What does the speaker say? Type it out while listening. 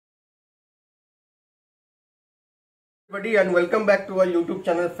Everybody, and welcome back to our YouTube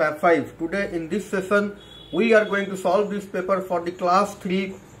channel Fab 5. Today in this session we are going to solve this paper for the class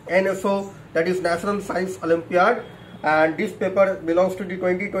 3 NSO, that is National Science Olympiad, and this paper belongs to the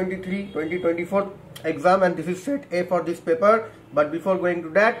 2023-2024 exam, and this is set A for this paper. But before going to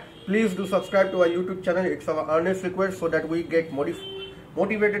that, please do subscribe to our YouTube channel. It's our earnest request so that we get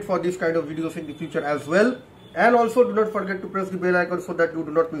motivated for this kind of videos in the future as well. And also do not forget to press the bell icon so that you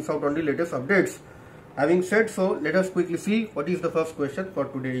do not miss out on the latest updates. Having said so, let us quickly see what is the first question for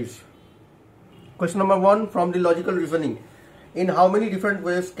today is. Question number 1 from the logical reasoning. In how many different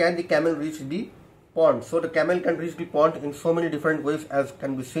ways can the camel reach the pond? So the camel can reach the pond in so many different ways as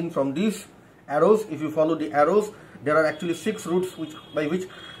can be seen from these arrows. If you follow the arrows, there are actually 6 routes by which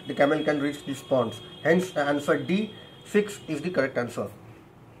the camel can reach these ponds. Hence the answer D, 6 is the correct answer.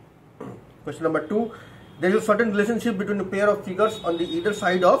 Question number 2. There is a certain relationship between a pair of figures on the either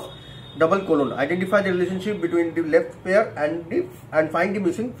side of double colon. Identify the relationship between the left pair and find the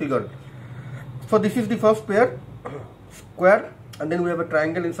missing figure. So this is the first pair, square, and then we have a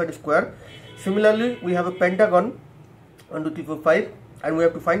triangle inside the square. Similarly, we have a pentagon, 1, 2, 3, 4, 5, and we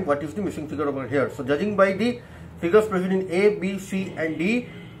have to find what is the missing figure over here. So judging by the figures present in A, B, C and D,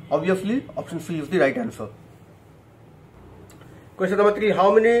 obviously option C is the right answer. Question number 3.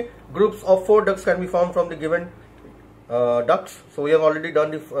 How many groups of 4 ducks can be formed from the given ducks? So we have already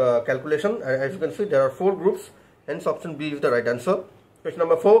done the calculation. As you can see, there are 4 groups, hence option B is the right answer. Question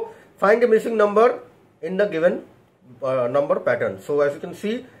number 4. Find the missing number in the given number pattern. So as you can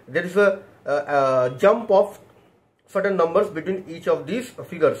see, there is a jump of certain numbers between each of these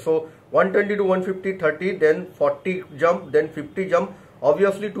figures. So 120 to 150, 30, then 40 jump, then 50 jump.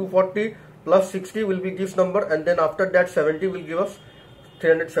 Obviously 240 plus 60 will be this number, and then after that 70 will give us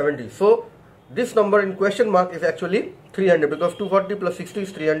 370. So this number in question mark is actually 300 because 240 plus 60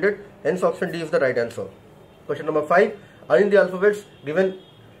 is 300. Hence option D is the right answer. Question number 5. Arrange the alphabets given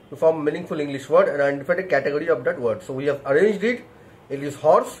to form a meaningful English word and identify the category of that word. So we have arranged it. It is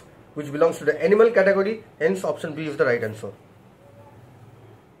horse, which belongs to the animal category. Hence option B is the right answer.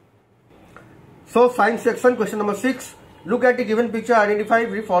 So science section, question number 6. Look at the given picture. Identify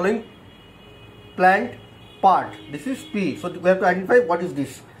the following plant part. This is P. So we have to identify what is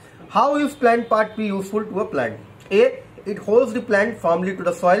this. How is plant part P useful to a plant? A. It holds the plant firmly to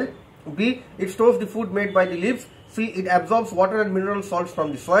the soil. B. It stores the food made by the leaves. C. It absorbs water and mineral salts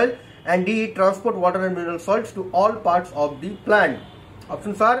from the soil. And D. It transports water and mineral salts to all parts of the plant.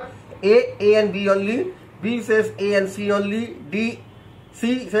 Options are A and B only. B says A and C only.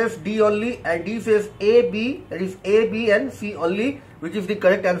 C says D only. And D says A, B. That is A, B and C only, which is the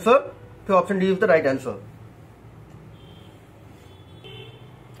correct answer. So option D is the right answer.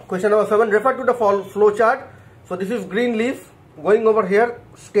 Question number 7. Refer to the flow chart. So this is green leaf going over here,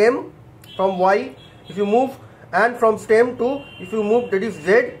 stem from Y if you move, and from stem to, if you move, that is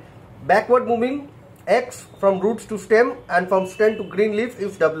Z. Backward moving X from roots to stem, and from stem to green leaf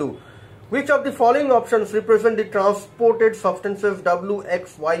is W. Which of the following options represent the transported substances W,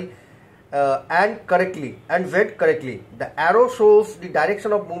 X, Y and Z correctly? The arrow shows the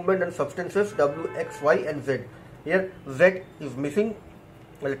direction of movement and substances W, X, Y and Z. Here Z is missing.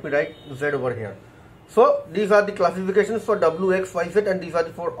 Let me write Z over here. So these are the classifications for W, X, Y, Z, and these are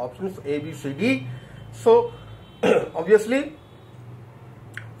the 4 options A, B, C, D. So obviously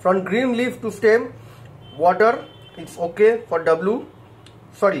from green leaf to stem, water, it's okay for W.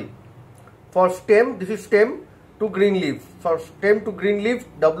 Sorry, for stem, this is stem to green leaf. For stem to green leaf,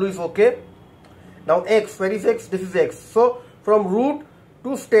 W is okay. Now X, where is X? This is X. So from root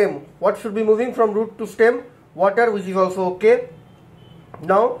to stem, what should be moving from root to stem? Water, which is also okay.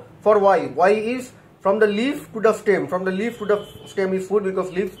 Now for Y, Y is from the leaf to the stem. From the leaf to the stem is food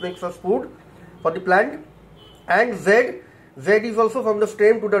because leaves makes us food for the plant. And Z, Z is also from the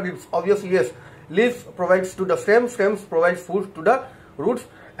stem to the roots. Obviously yes, leaves provides to the stem, stems provides food to the roots,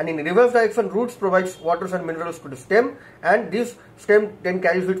 and in reverse direction roots provides waters and minerals to the stem, and this stem then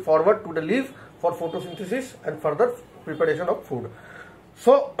carries it forward to the leaf for photosynthesis and further preparation of food.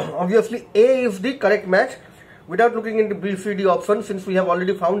 So obviously A is the correct match. Without looking into B, C, D option, since we have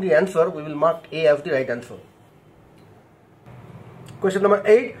already found the answer, we will mark A as the right answer. Question number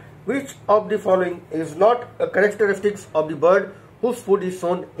 8. Which of the following is not a characteristics of the bird whose food is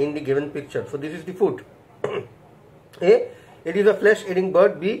shown in the given picture? So this is the food. A. It is a flesh-eating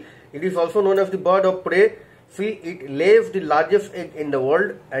bird. B. It is also known as the bird of prey. C. It lays the largest egg in the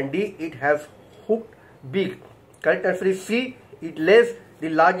world. And D. It has hooked beak. Correct answer is C. It lays the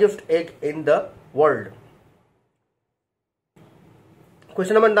largest egg in the world.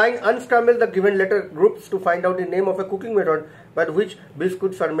 Question number 9. Unscramble the given letter groups to find out the name of a cooking method by which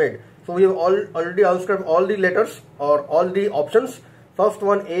biscuits are made. So we have already answered all the letters or all the options. First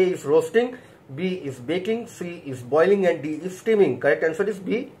one, A is roasting, B is baking, C is boiling, and D is steaming. Correct answer is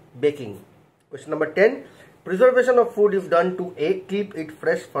B, baking. Question number 10. Preservation of food is done to A, keep it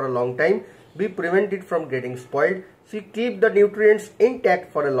fresh for a long time, B, prevent it from getting spoiled, C, keep the nutrients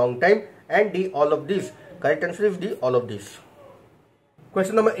intact for a long time, and D, all of these. Correct answer is D, all of these.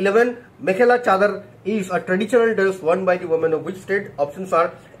 Question number 11. Mekhela Chadar is a traditional dress worn by the women of which state? Options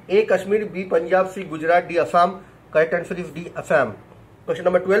are A, Kashmir, B, Punjab, C, Gujarat, D, Assam. Correct answer is D, Assam. Question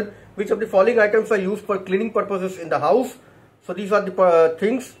number 12. Which of the following items are used for cleaning purposes in the house? So these are the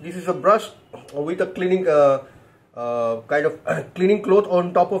things. This is a brush with a cleaning kind of cleaning cloth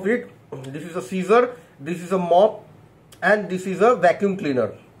on top of it. This is a scissor. This is a mop, and this is a vacuum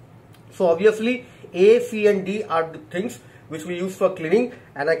cleaner. So obviously A, C, and D are the things which we use for cleaning,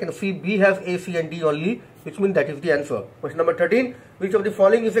 and I can see B has A, C, and D only, which means that is the answer. Question number 13. Which of the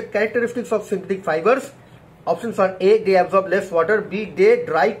following is a characteristics of synthetic fibers? Options are A, they absorb less water, B, they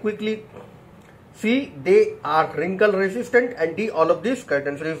dry quickly, C, they are wrinkle resistant, and D, all of this. Correct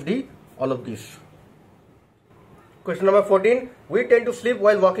answer is D, all of this. Question number 14. We tend to slip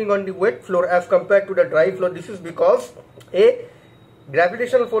while walking on the wet floor as compared to the dry floor. This is because A,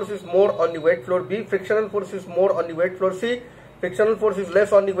 gravitational force is more on the wet floor, B, frictional force is more on the wet floor, C, frictional force is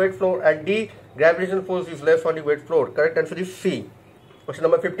less on the wet floor, and D, gravitational force is less on the wet floor. Correct answer is C. Question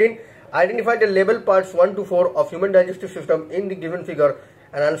number 15. Identify the label parts 1 to 4 of human digestive system in the given figure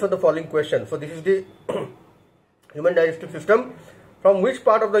and answer the following question. So this is the human digestive system. From which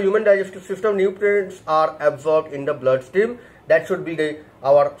part of the human digestive system nutrients are absorbed in the bloodstream? That should be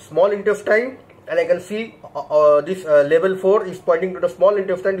our small intestine. And I can see this label 4 is pointing to the small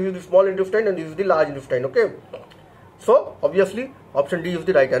intestine. This is the small intestine and this is the large intestine. Okay. So obviously option D is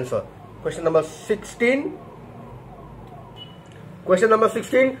the right answer. Question number 16. Question number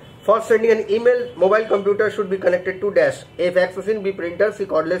 16. For sending an email, mobile computer should be connected to dash. A, fax machine, B, printer, C,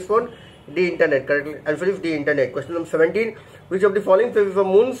 cordless phone, D, internet. Correct answer is D, internet. Question number 17. Which of the following phases of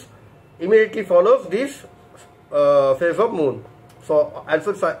moons immediately follows this phase of moon? So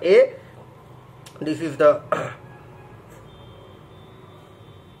answers are A. This is the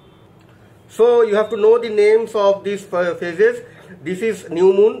so you have to know the names of these phases. This is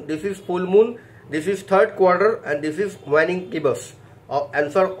new moon, this is full moon, this is third quarter, and this is waning gibbous.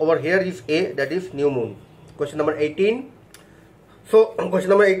 Answer over here is A, that is new moon. Question number 18. So question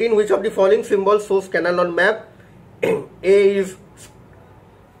number 18. Which of the following symbols shows canal on map? A is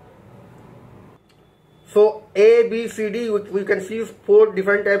so A, B, C, D. We can see 4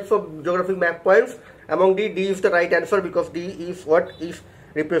 different types of geographic map points. Among D is the right answer because D is what is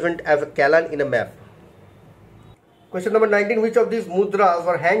represented as a canal in a map. Question number 19. Which of these mudras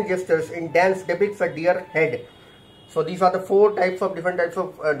or hand gestures in dance depicts a deer head? So these are the 4 types of different types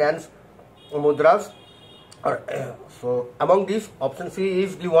of dance mudras. So among these, option C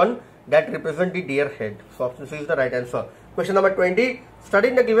is the one that represents the deer head. So option C is the right answer. Question number 20.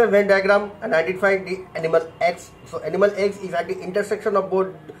 Studying the given Venn diagram and identifying the animal X. So animal X is at the intersection of both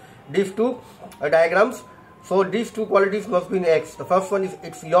these two diagrams. So these two qualities must be in X. The first one is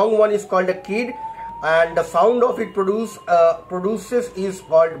its young one is called a kid, and the sound of it produces is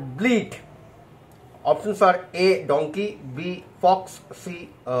called bleat. Options are A, donkey, B, fox, C,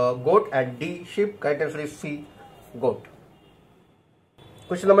 goat, and D, sheep. Correct answer is C, goat.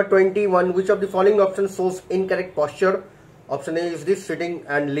 Question number 21. Which of the following options shows incorrect posture? Option A is this, sitting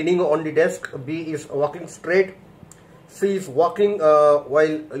and leaning on the desk. B is walking straight. C is walking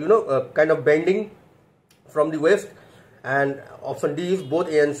while kind of bending from the waist. And option D is both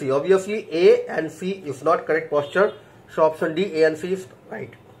A and C. Obviously A and C is not correct posture. So option D, A and C is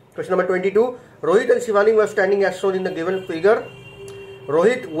right. Question number 22. Rohit and Shivani were standing as shown in the given figure.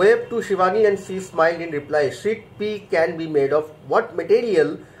 Rohit waved to Shivani and she smiled in reply. Sheet P can be made of what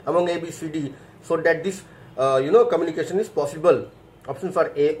material among A, B, C, D so that this communication is possible? Options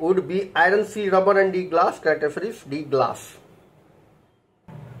are A, wood, B, iron, C, rubber, and D, glass. Correct answer is D, glass.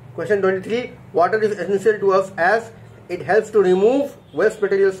 Question 23. Water is essential to us as it helps to remove waste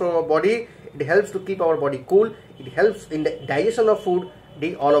materials from our body. It helps to keep our body cool. It helps in the digestion of food.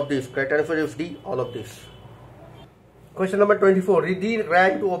 D, all of this. Correct answer is D, all of this. Question number 24. Riddhi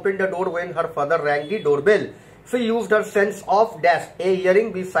ran to open the door when her father rang the doorbell. She used her sense of dash. A,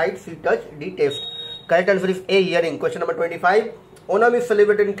 hearing, B, sight, C, touch, D, taste. Correct answer is A, hearing. Question number 25. Onam is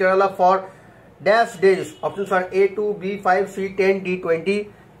celebrated in Kerala for dash days. Options are A, 2, B, 5, C, 10, D, 20.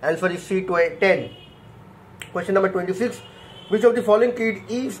 Answer is C, 10. Question number 26. Which of the following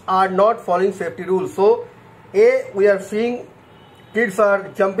kids are not following safety rules? So A, we are seeing kids are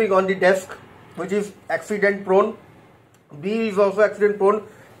jumping on the desk, which is accident prone. B is also accident prone.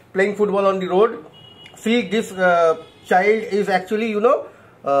 playing football on the road. See, this child is actually,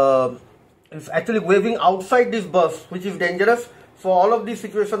 is actually waving outside this bus, which is dangerous. So all of these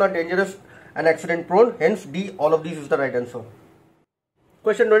situations are dangerous and accident prone. Hence D, all of these is the right answer.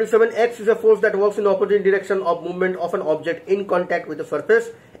 Question 27. X is a force that works in the opposite direction of movement of an object in contact with the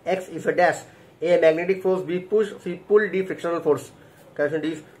surface. X is a dash. A, magnetic force. B, push. C, pull. D, frictional force. Question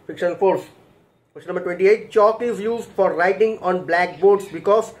D is frictional force. Question number 28. Chalk is used for writing on blackboards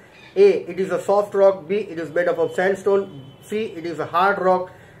because A, it is a soft rock. B, it is made up of sandstone. C, it is a hard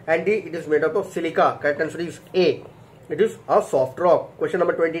rock. And D, it is made up of silica. Correct answer is A. It is a soft rock. Question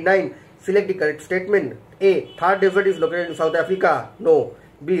number 29. Select the correct statement. A, Thar Desert is located in South Africa. No.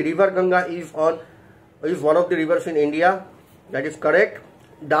 B, River Ganga is one of the rivers in India. That is correct.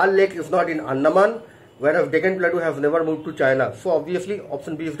 Dal Lake is not in Andaman, whereas Deccan Plateau has never moved to China. So obviously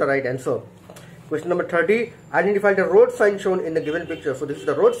option B is the right answer. Question number 30. Identify the road sign shown in the given picture. So this is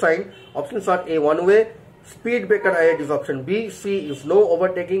the road sign. Options are A, one way. Speed breaker ahead is option B. C is no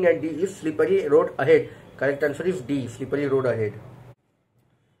overtaking, and D is slippery road ahead. Correct answer is D, slippery road ahead.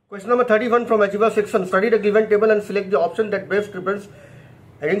 Question number 31 from Achiever section. Study the given table and select the option that best represents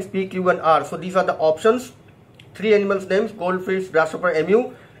headings P, Q and R. So these are the options. 3 animals names: goldfish, grasshopper,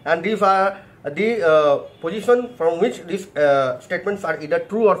 emu, and these are the position from which these statements are either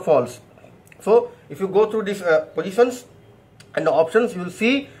true or false. So if you go through these positions and the options, you will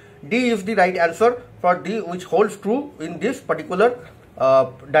see D is the right answer for D, which holds true in this particular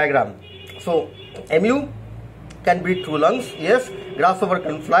diagram. So emu can breathe through lungs, yes. Grasshopper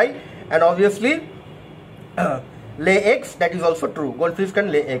can fly, and obviously lay eggs, that is also true. Goldfish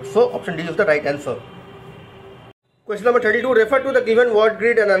can lay eggs. So option D is the right answer. Question number 32. Refer to the given word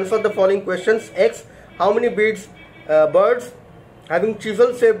grid and answer the following questions. X, how many birds having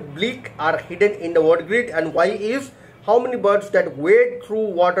chisel shaped beak are hidden in the word grid, and Y is how many birds that wade through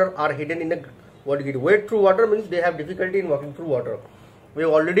water are hidden in the word grid. Wade through water means they have difficulty in walking through water. We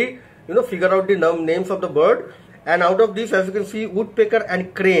have already figured out the names of the bird, and out of this, as you can see, woodpecker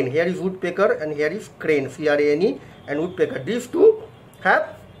and crane. Here is woodpecker and here is crane, C-R-A-N-E, and woodpecker. These two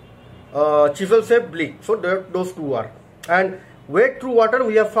have chisel shaped beak. So those two are. And wade through water,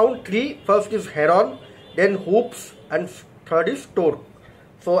 we have found 3. First is heron, then hoops, and third is stork.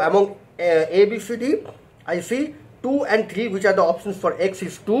 So among A, B, C, D, I see 2 and 3, which are the options for X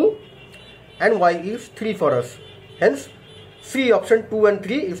is 2 and Y is 3 for us. Hence C, option 2 and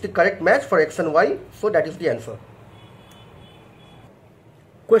 3 is the correct match for X and Y. So that is the answer.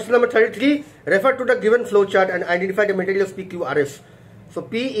 Question number 33. Refer to the given flow chart and identify the materials P, Q, R, S. So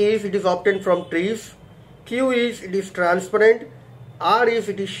P is it is obtained from trees. Q is it is transparent. R is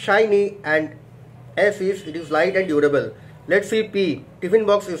it is shiny, and S is it is light and durable. Let's see P. Tiffin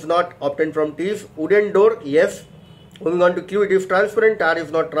box is not obtained from trees. Wooden door, yes. Moving on to Q, it is transparent. R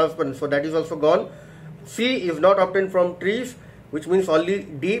is not transparent, so that is also gone. C is not obtained from trees, which means only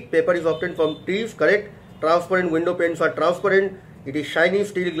D. Paper is obtained from trees, correct. Transparent window panes are transparent. It is shiny.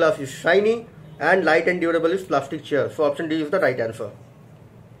 Steel glass is shiny, and light and durable is plastic chair. So option D is the right answer.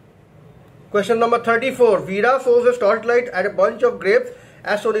 Question number 34. Veera shows a torchlight at a bunch of grapes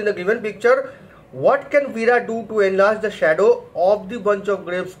as shown in the given picture. What can Veera do to enlarge the shadow of the bunch of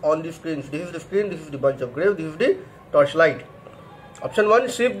grapes on the screen? This is the screen, this is the bunch of grapes, this is the torchlight. Option 1,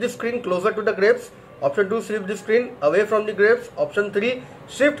 shift the screen closer to the grapes. Option 2, shift the screen away from the grapes. Option 3,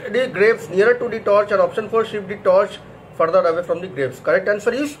 shift the grapes nearer to the torch. And option 4, shift the torch further away from the grapes. Correct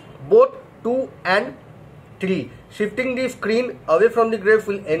answer is both 2 and 3. Shifting the screen away from the grapes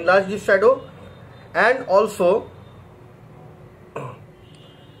will enlarge the shadow, and also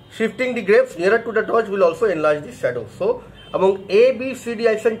shifting the grapes nearer to the torch will also enlarge the shadow. So among A, B, C, D,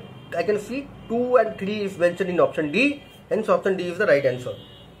 I can see 2 and 3 is mentioned in option D. Hence option D is the right answer.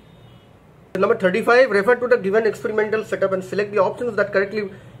 Number 35. Refer to the given experimental setup and select the options that correctly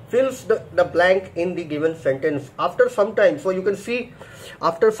fills the blank in the given sentence. After some time, so you can see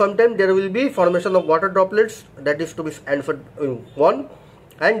after some time there will be formation of water droplets, that is to be answered in 1,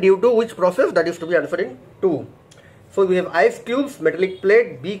 and due to which process, that is to be answered in 2. So we have ice cubes, metallic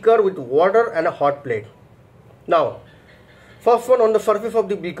plate, beaker with water and a hot plate. Now first one, on the surface of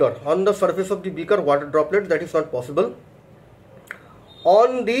the beaker. On the surface of the beaker, water droplets, that is not possible.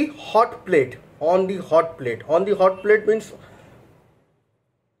 On the hot plate, on the hot plate means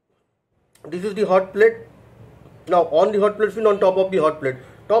this is the hot plate. Now on the hot plate means on top of the hot plate.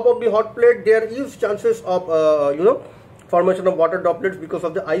 Top of the hot plate, there is chances of formation of water droplets because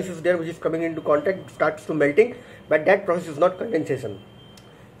of the ice is there, which is coming into contact, starts to melting, but that process is not condensation.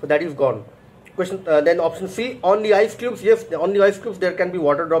 So that is gone. Question then option C, on the ice cubes, yes, on the ice cubes there can be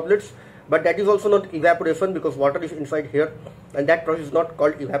water droplets, but that is also not evaporation because water is inside here, and that process is not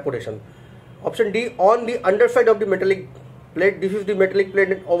called evaporation. Option D, on the underside of the metallic plate, this is the metallic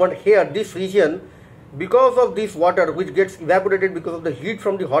plate over here, this region, because of this water which gets evaporated because of the heat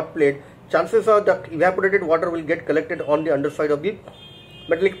from the hot plate, chances are the evaporated water will get collected on the underside of the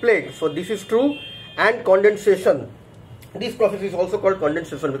metallic plate. So this is true. And condensation, this process is also called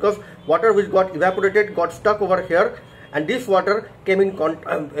condensation because water which got evaporated got stuck over here, and this water came in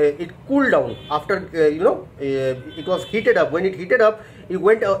it cooled down after it was heated up. When it heated up, it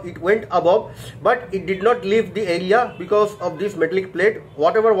went above, but it did not leave the area because of this metallic plate.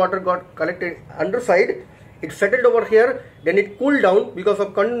 Whatever water got collected underside, it settled over here, then it cooled down because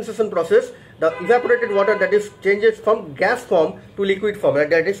of condensation process. The evaporated water, that is, changes from gas form to liquid form, and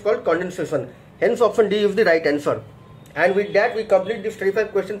that is called condensation. Hence option D is the right answer. And with that we complete this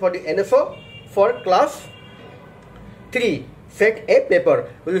 35 question for the NSO for class 3 set A paper.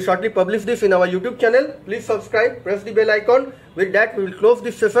 We will shortly publish this in our YouTube channel. Please subscribe, press the bell icon. With that we will close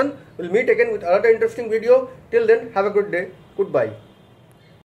this session. We will meet again with another interesting video. Till then, have a good day. Goodbye.